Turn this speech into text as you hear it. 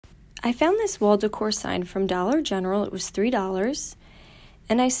I found this wall decor sign from Dollar General. It was $3.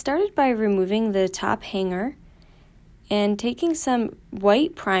 And I started by removing the top hanger and taking some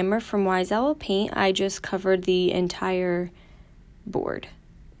white primer from Wise Owl paint. I just covered the entire board.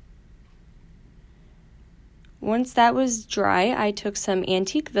 Once that was dry, I took some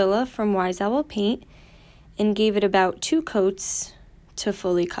Antique Villa from Wise Owl paint and gave it about 2 coats to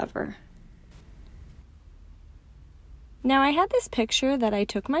fully cover. Now I had this picture that I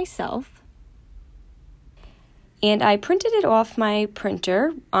took myself, and I printed it off my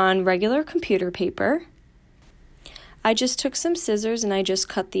printer on regular computer paper. I just took some scissors and I just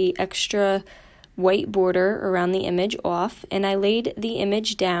cut the extra white border around the image off, and I laid the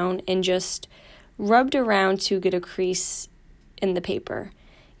image down and just rubbed around to get a crease in the paper.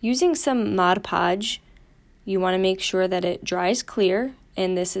 Using some Mod Podge, you want to make sure that it dries clear,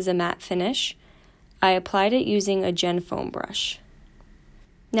 and this is a matte finish. I applied it using a Gen foam brush.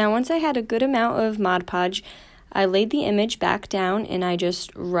 Now once I had a good amount of Mod Podge, I laid the image back down and I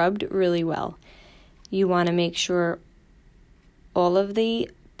just rubbed really well. You want to make sure all of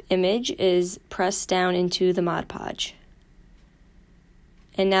the image is pressed down into the Mod Podge.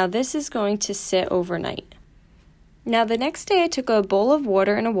 And now this is going to sit overnight. Now the next day I took a bowl of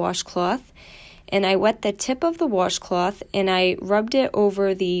water and a washcloth, and I wet the tip of the washcloth and I rubbed it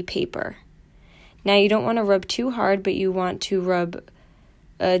over the paper. Now you don't want to rub too hard, but you want to rub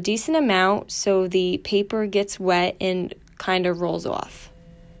a decent amount so the paper gets wet and kind of rolls off.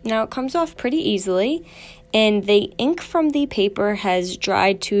 Now it comes off pretty easily, and the ink from the paper has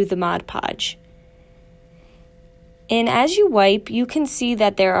dried to the Mod Podge. And as you wipe, you can see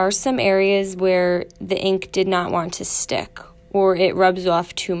that there are some areas where the ink did not want to stick, or it rubs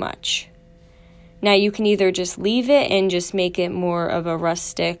off too much. Now you can either just leave it and just make it more of a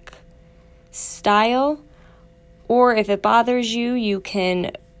rustic style, or if it bothers you, you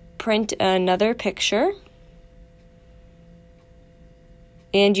can print another picture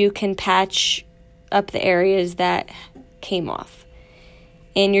and you can patch up the areas that came off.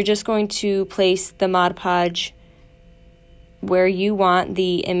 And you're just going to place the Mod Podge where you want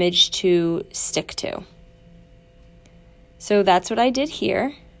the image to stick to. So that's what I did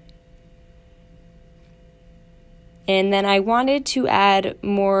here. And then I wanted to add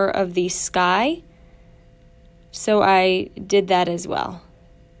more of the sky, so I did that as well.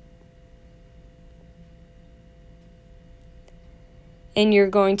 And you're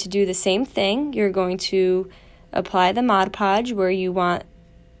going to do the same thing. You're going to apply the Mod Podge where you want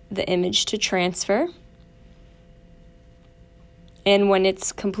the image to transfer. And when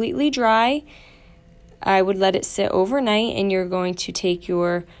it's completely dry, I would let it sit overnight, and you're going to take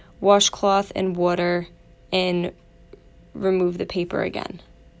your washcloth and water and remove the paper again.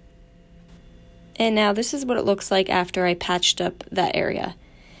 And now this is what it looks like after I patched up that area.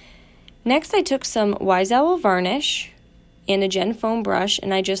 Next I took some Wise Owl varnish and a Gen foam brush,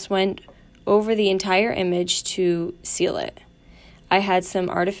 and I just went over the entire image to seal it. I had some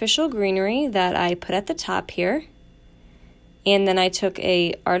artificial greenery that I put at the top here, and then I took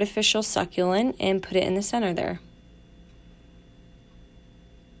a artificial succulent and put it in the center there.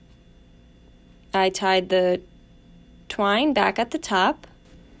 I tied the twine back at the top,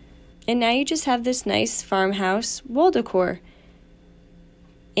 and now you just have this nice farmhouse wall decor.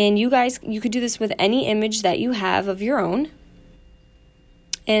 And you could do this with any image that you have of your own.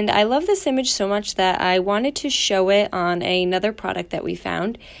 And I love this image so much that I wanted to show it on another product that we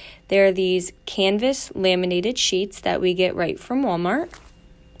found. There are these canvas laminated sheets that we get right from Walmart,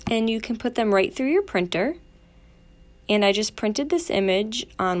 and you can put them right through your printer. And I just printed this image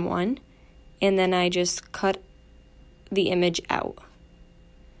on one, and then I just cut the image out.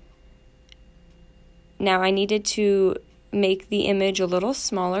 Now I needed to make the image a little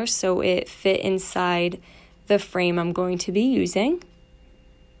smaller so it fit inside the frame I'm going to be using.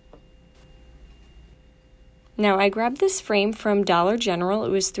 Now I grabbed this frame from Dollar General.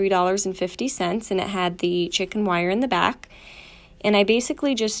 It was $3.50, and it had the chicken wire in the back. And I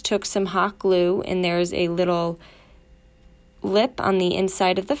basically just took some hot glue, and there's a little lip on the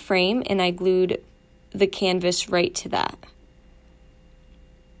inside of the frame, and I glued the canvas right to that.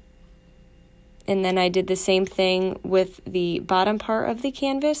 And then I did the same thing with the bottom part of the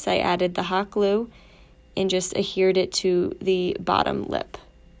canvas. I added the hot glue and just adhered it to the bottom lip.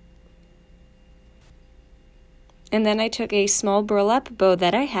 And then I took a small burlap bow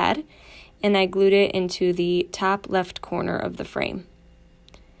that I had, and I glued it into the top left corner of the frame.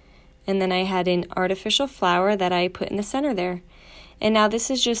 And then I had an artificial flower that I put in the center there. And now this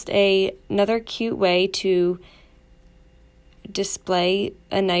is just another cute way to display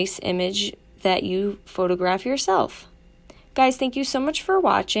a nice image that you photograph yourself. Guys, thank you so much for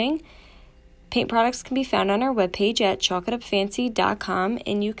watching. Paint products can be found on our webpage at chalkitupfancy.com,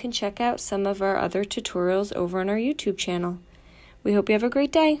 and you can check out some of our other tutorials over on our YouTube channel. We hope you have a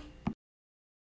great day.